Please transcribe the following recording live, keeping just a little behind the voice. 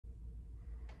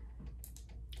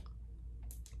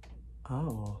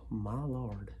Oh, my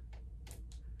Lord.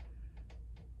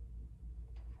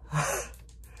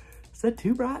 Is that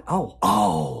too bright? Oh,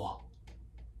 oh.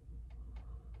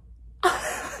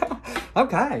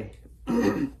 Okay.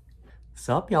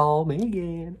 Sup, y'all? Me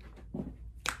again.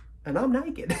 And I'm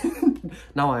naked.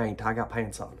 No, I ain't. I got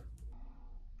pants on.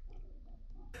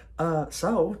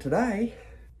 So today,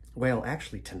 well,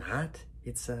 actually tonight,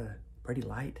 it's pretty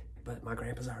late, but my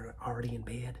grandpa's already in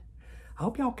bed. I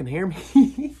hope y'all can hear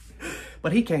me.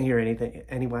 But he can't hear anything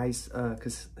anyways,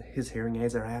 because his hearing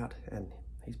aids are out and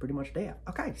he's pretty much deaf.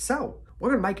 Okay, so we're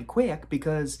gonna make it quick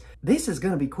because this is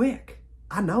gonna be quick.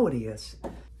 I know it is.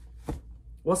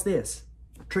 What's this?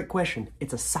 Trick question.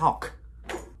 It's a sock.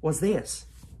 What's this?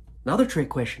 Another trick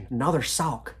question. Another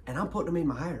sock. And I'm putting them in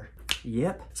my hair.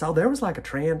 Yep. So there was like a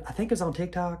trend. I think it was on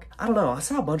TikTok. I don't know. I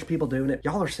saw a bunch of people doing it.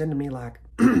 Y'all are sending me like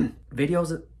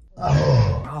videos of...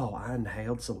 Oh, I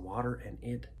inhaled some water and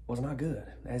it was not good.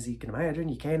 As you can imagine,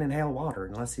 you can't inhale water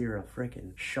unless you're a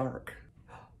freaking shark.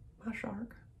 My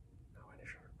shark? No, I ain't a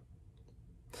shark.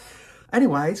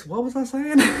 Anyways, what was I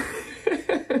saying?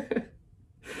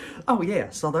 Oh yeah,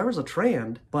 so there was a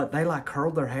trend, but they like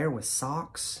curled their hair with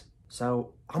socks.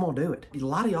 So I'm gonna do it. A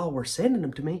lot of y'all were sending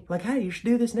them to me like, hey, you should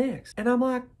do this next. And I'm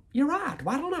like, you're right.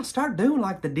 Why don't I start doing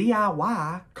like the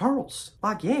DIY curls?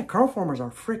 Like, yeah, curl formers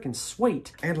are freaking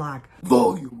sweet. And like,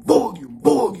 volume.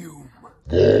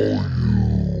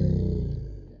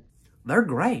 They're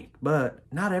great, but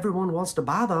not everyone wants to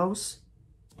buy those.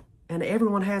 And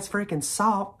everyone has freaking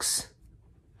socks.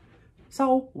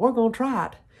 So we're gonna try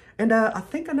it. And I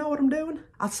think I know what I'm doing.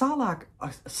 I saw like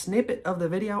a snippet of the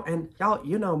video and y'all,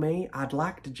 you know me, I'd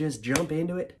like to just jump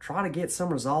into it, try to get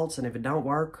some results, and if it don't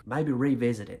work, maybe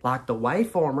revisit it. Like the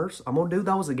waveformers, I'm gonna do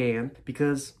those again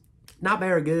because not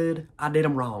very good. I did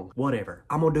them wrong. Whatever.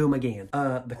 I'm gonna do them again.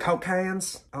 The Coke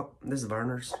cans, oh, this is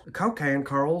Werner's. The Coke can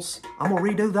curls, I'm gonna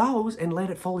redo those and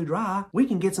let it fully dry. We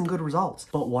can get some good results.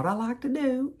 But what I like to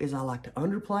do is I like to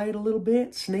underplay it a little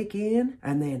bit, sneak in,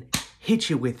 and then hit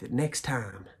you with it next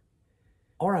time.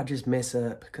 Or I just mess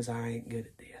up because I ain't good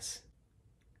at this.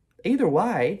 Either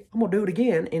way, I'm gonna do it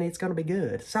again and it's gonna be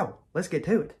good. So let's get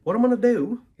to it. What I'm gonna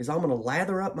do is I'm gonna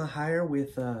lather up my hair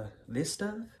with this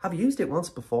stuff. I've used it once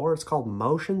before. It's called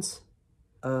Motions.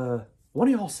 One of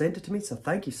y'all sent it to me, so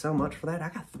thank you so much for that. I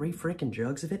got 3 freaking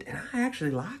jugs of it and I actually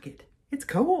like it. It's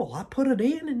cool. I put it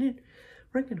in and it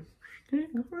freaking...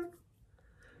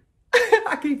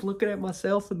 I keep looking at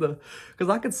myself in the... because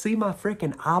I can see my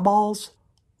freaking eyeballs.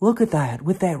 Look at that,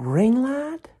 with that ring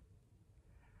light.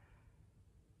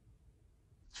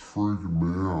 It's freaking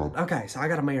me out. Okay, so I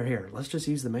got a mirror here. Let's just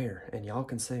use the mirror and y'all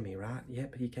can see me, right?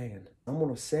 Yep, you can. I'm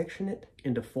gonna section it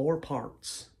into 4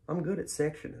 parts. I'm good at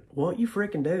sectioning. What you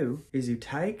freaking do is you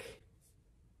take...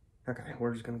 Okay,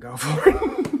 we're just gonna go for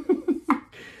it.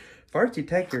 First, you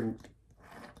take your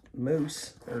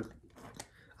mousse, or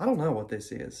I don't know what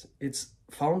this is. It's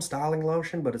foam styling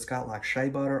lotion, but it's got like shea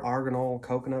butter, argan oil,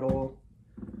 coconut oil.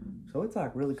 So it's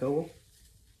like really cool.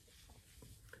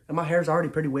 And my hair's already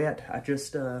pretty wet. I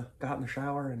just got in the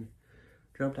shower and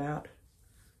jumped out.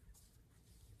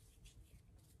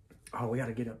 Oh, we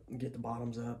gotta get the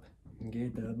bottoms up.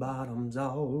 Get the bottoms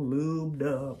all lubed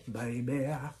up, baby.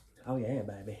 Oh yeah,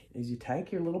 baby. Is you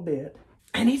take your little bit,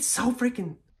 and it's so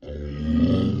freaking...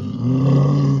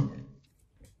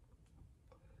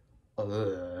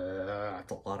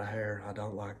 That's a lot of hair. I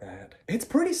don't like that. It's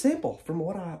pretty simple from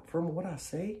what I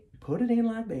see. Put it in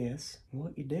like this. And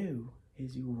what you do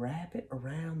is you wrap it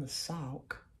around the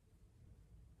sock.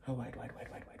 Oh, wait.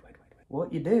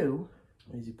 What you do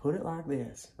is you put it like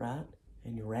this, right?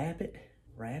 And you wrap it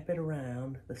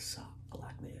around the sock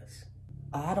like this.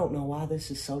 I don't know why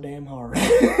this is so damn hard.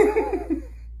 It's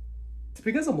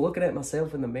because I'm looking at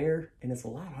myself in the mirror, and it's a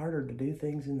lot harder to do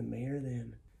things in the mirror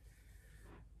than...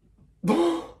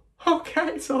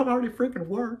 Okay, so it already freaking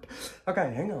worked.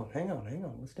 Okay, hang on.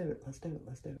 Let's do it.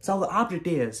 So the object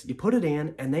is, you put it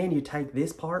in, and then you take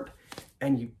this part,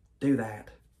 and you do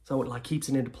that. So it like keeps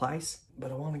it into place.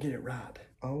 But I want to get it right.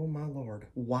 Oh my Lord.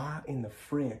 Why in the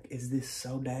frick is this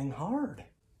so dang hard?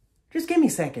 Just give me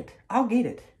a second. I'll get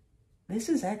it. This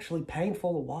is actually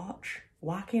painful to watch.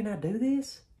 Why can't I do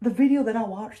this? The video that I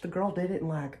watched, the girl did it in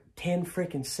like 10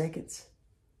 freaking seconds.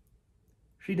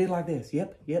 She did like this.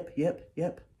 Yep.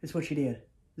 This is what she did.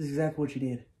 This is exactly what she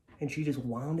did. And she just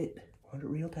wound it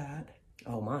real tight.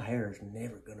 Oh, my hair is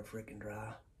never gonna freaking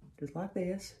dry. Just like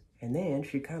this. And then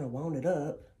she kind of wound it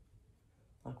up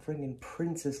like freaking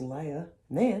Princess Leia.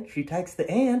 And then she takes the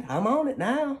end. I'm on it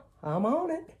now. I'm on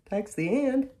it. Takes the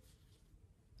end.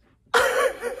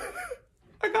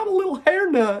 I got a little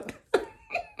hair nut.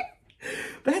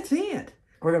 That's it.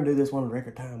 We're gonna do this one in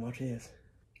record time. Watch this.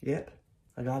 Yep,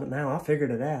 I got it now. I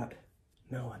figured it out.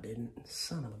 No, I didn't.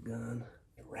 Son of a gun.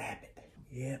 Wrap it.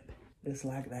 Yep, just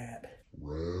like that.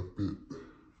 Wrap it.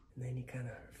 And then you kind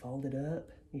of fold it up.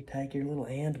 You take your little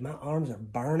end. My arms are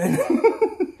burning.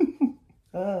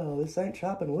 Oh, this ain't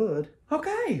chopping wood.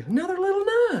 Okay, another little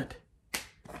nut.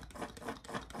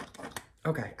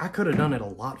 Okay, I could have done it a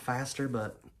lot faster,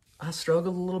 but I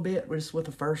struggled a little bit just with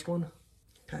the first one.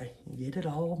 Okay, get it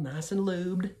all nice and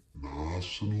lubed.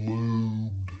 Nice and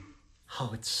lubed.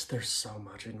 Oh, there's so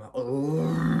much in my,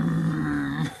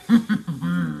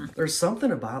 There's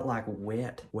something about like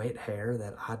wet hair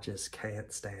that I just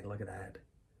can't stand. Look at that.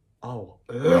 Oh,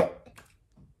 okay.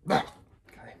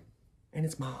 And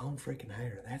it's my own freaking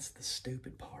hair. That's the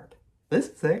stupid part. This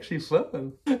is actually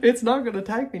fun. It's not gonna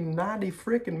take me 90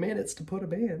 freaking minutes to put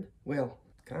them in. Well,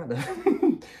 kind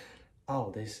of.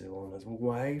 Oh, this one is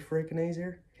way freaking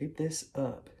easier. Keep this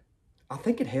up. I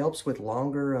think it helps with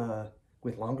longer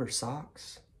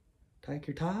socks. Take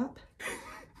your top.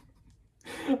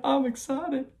 I'm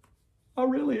excited. I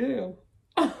really am.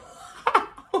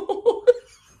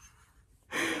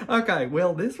 Okay,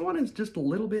 well, this one is just a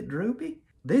little bit droopy.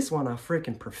 This one I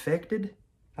freaking perfected.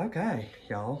 Okay,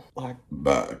 y'all. Like,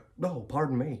 oh,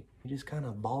 pardon me. You just kind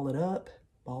of ball it up.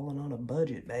 Balling on a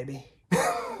budget, baby.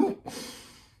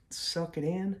 Suck it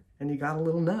in, and you got a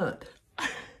little nut.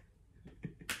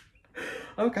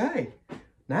 Okay,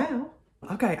 now.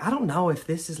 Okay, I don't know if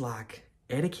this is like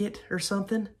etiquette or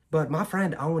something, but my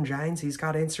friend Owen James, he's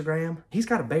got Instagram. He's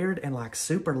got a beard and like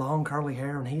super long curly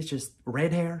hair, and he's just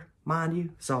red hair, mind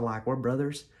you. So like, we're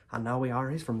brothers. I know we are.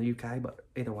 He's from the UK, but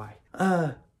either way.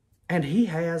 And he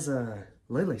has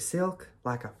Lily Silk,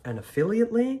 like an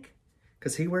affiliate link,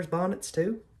 because he wears bonnets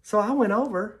too. So I went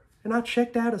over and I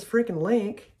checked out his freaking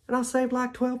link, and I saved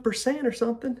like 12% or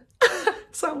something.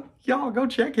 So y'all go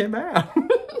check him out.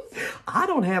 I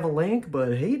don't have a link,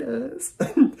 but he does.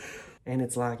 And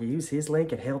it's like, you use his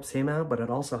link, it helps him out, but it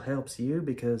also helps you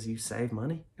because you save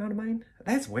money. You know what I mean?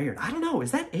 That's weird. I don't know.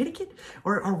 Is that etiquette?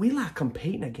 Or are we like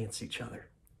competing against each other?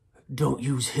 Don't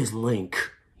use his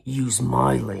link. Use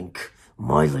my link.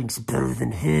 My link's better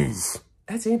than his.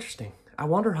 That's interesting. I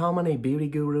wonder how many beauty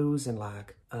gurus and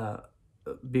like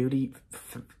beauty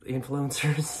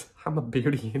influencers. I'm a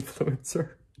beauty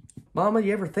influencer. Mama,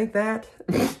 you ever think that?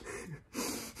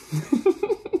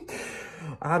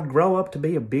 I'd grow up to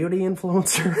be a beauty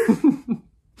influencer.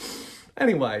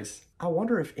 Anyways, I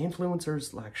wonder if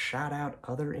influencers like shout out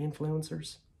other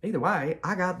influencers. Either way,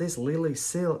 I got this Lily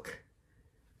Silk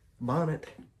bonnet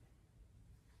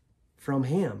from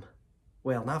him.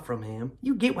 Well, not from him.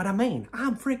 You get what I mean.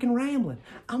 I'm freaking rambling.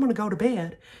 I'm gonna go to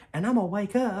bed and I'm gonna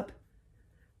wake up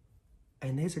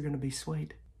and these are gonna be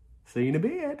sweet. See you in a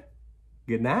bit.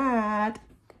 Good night.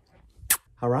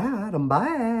 All right, I'm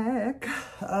back.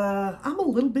 I'm a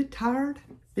little bit tired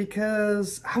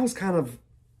because I was kind of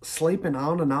sleeping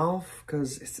on and off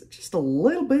because it's just a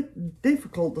little bit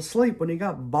difficult to sleep when you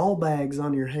got ball bags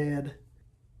on your head.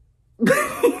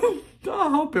 I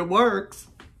hope it works.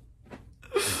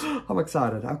 I'm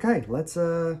excited. Okay,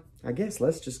 I guess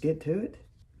let's just get to it.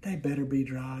 They better be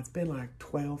dry. It's been like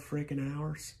 12 freaking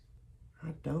hours.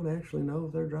 I don't actually know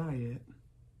if they're dry yet.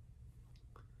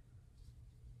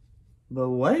 But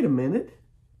wait a minute.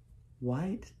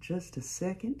 Wait just a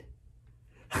second.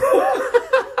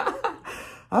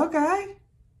 Okay,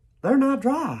 they're not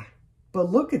dry,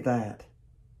 but look at that.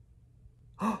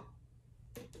 Oh,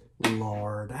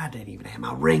 Lord, I didn't even have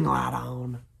my ring light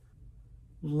on.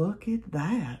 Look at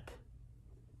that.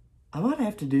 I might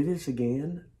have to do this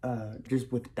again,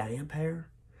 just with damp hair,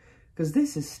 because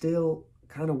this is still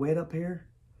kind of wet up here.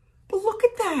 But look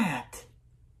at that.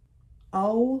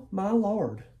 Oh, my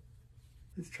Lord.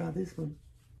 Let's try this one.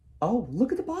 Oh,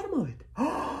 look at the bottom of it.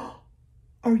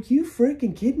 Are you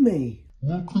freaking kidding me?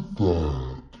 Look at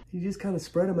that. You just kind of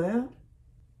spread them out?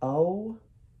 Oh.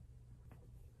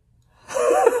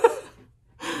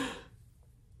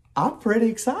 I'm pretty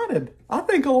excited. I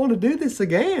think I want to do this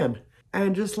again.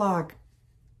 And just like,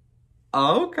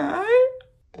 okay.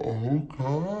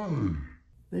 Okay.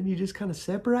 Then you just kind of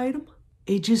separate them.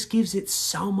 It just gives it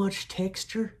so much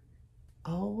texture.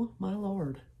 Oh, my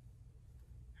Lord.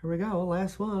 Here we go,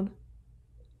 last one.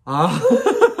 Oh.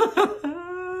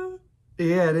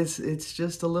 Yeah, it's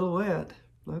just a little wet.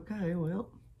 Okay, well.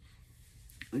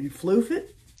 You floof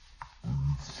it?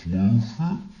 Floof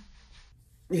it?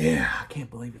 Yeah, I can't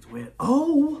believe it's wet.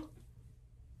 Oh!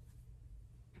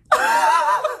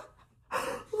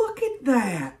 Look at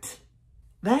that.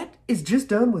 That is just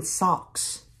done with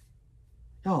socks.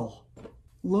 Y'all,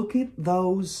 look at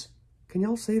those. Can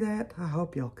y'all see that? I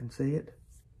hope y'all can see it.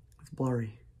 It's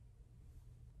blurry.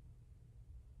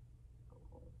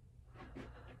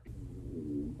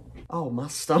 Oh, my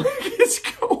stomach is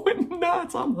going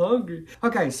nuts. I'm hungry.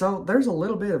 Okay, so there's a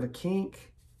little bit of a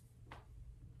kink.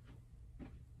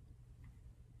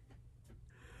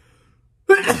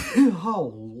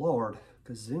 Oh, Lord.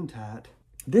 Gesundheit.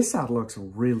 This side looks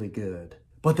really good.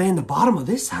 But then the bottom of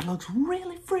this side looks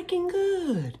really freaking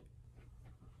good.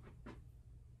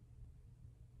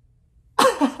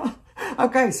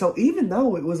 Okay, so even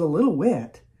though it was a little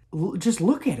wet, just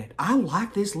look at it. I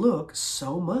like this look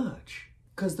so much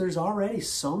because there's already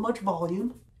so much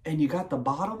volume, and you got the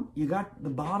bottom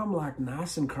like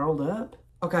nice and curled up.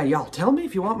 Okay, y'all, tell me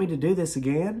if you want me to do this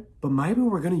again, but maybe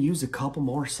we're gonna use a couple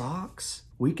more socks.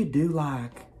 We could do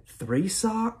like 3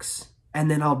 socks, and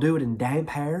then I'll do it in damp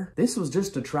hair. This was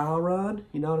just a trial run,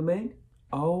 you know what I mean?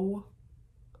 Oh,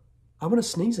 I'm gonna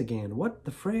sneeze again. What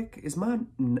the frick? Is my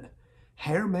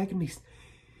hair making me...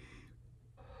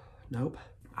 Nope.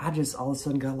 I just all of a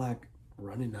sudden got like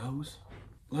runny nose.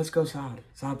 Let's go side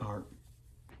part.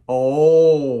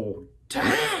 Oh,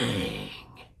 dang.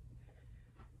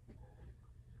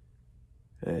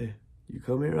 Hey, you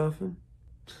come here often?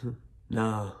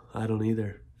 Nah, I don't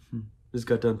either. Just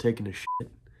got done taking a shit.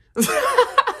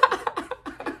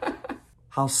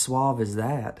 How suave is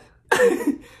that?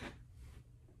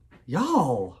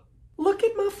 Y'all, look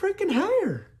at my freaking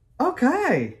hair.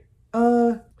 Okay.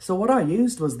 So what I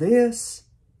used was this,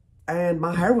 and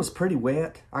my hair was pretty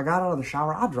wet. I got out of the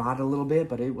shower. I dried it a little bit,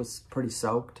 but it was pretty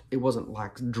soaked. It wasn't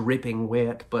like dripping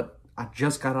wet, but I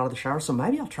just got out of the shower. So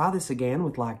maybe I'll try this again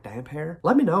with like damp hair.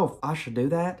 Let me know if I should do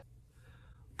that.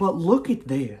 But look at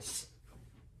this.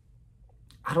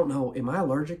 I don't know. Am I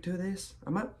allergic to this?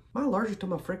 Am I allergic to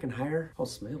my freaking hair? Oh, it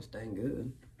smells dang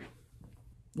good.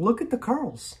 Look at the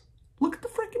curls. Look at the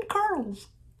freaking curls.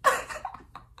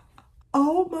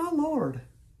 Oh my Lord.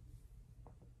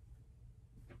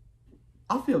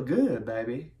 I feel good,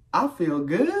 baby. I feel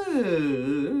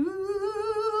good.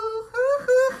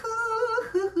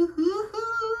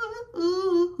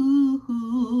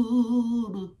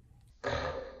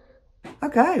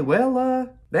 Okay,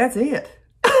 well, that's it.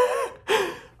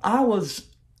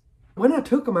 When I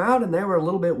took them out and they were a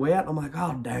little bit wet, I'm like,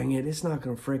 oh, dang it, it's not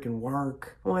gonna freaking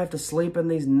work. I'm gonna have to sleep in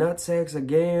these nutsacks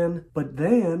again. But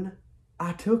then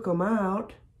I took them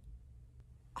out.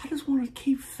 I just want to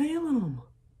keep feeling them.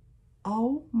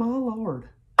 Oh my Lord.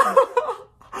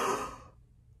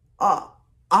 I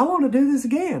want to do this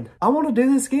again. I want to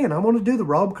do this again. I want to do the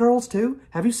robe curls too.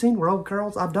 Have you seen robe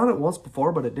curls? I've done it once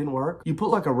before, but it didn't work. You put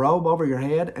like a robe over your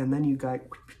head and then you go.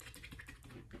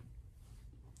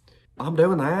 I'm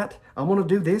doing that. I want to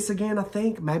do this again, I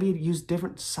think. Maybe use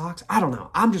different socks. I don't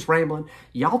know. I'm just rambling.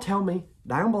 Y'all tell me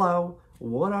down below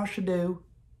what I should do.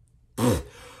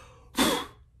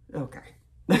 Okay.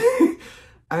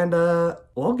 And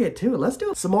we'll get to it. Let's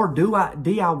do some more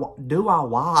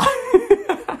DIY.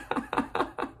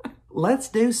 Let's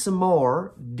do some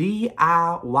more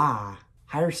DIY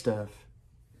hair stuff.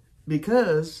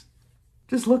 Because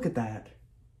just look at that.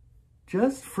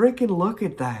 Just freaking look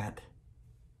at that.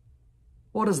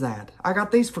 What is that? I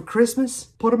got these for Christmas,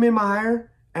 put them in my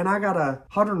hair, and I got a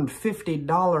 $150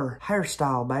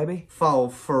 hairstyle, baby, for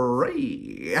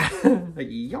free.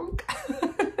 Yonk.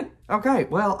 Okay,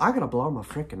 well, I gotta blow my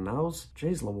freaking nose.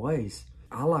 Jeez Louise.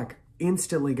 I like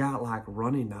instantly got like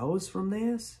runny nose from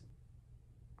this.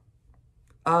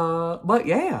 But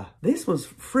yeah, this was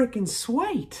freaking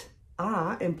sweet.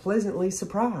 I am pleasantly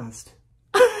surprised.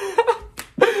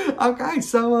 Okay,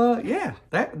 so yeah,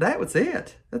 that was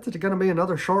it. That's gonna be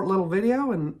another short little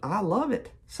video, and I love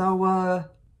it. So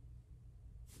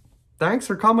thanks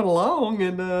for coming along,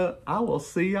 and I will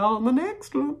see y'all in the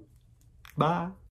next one. Bye.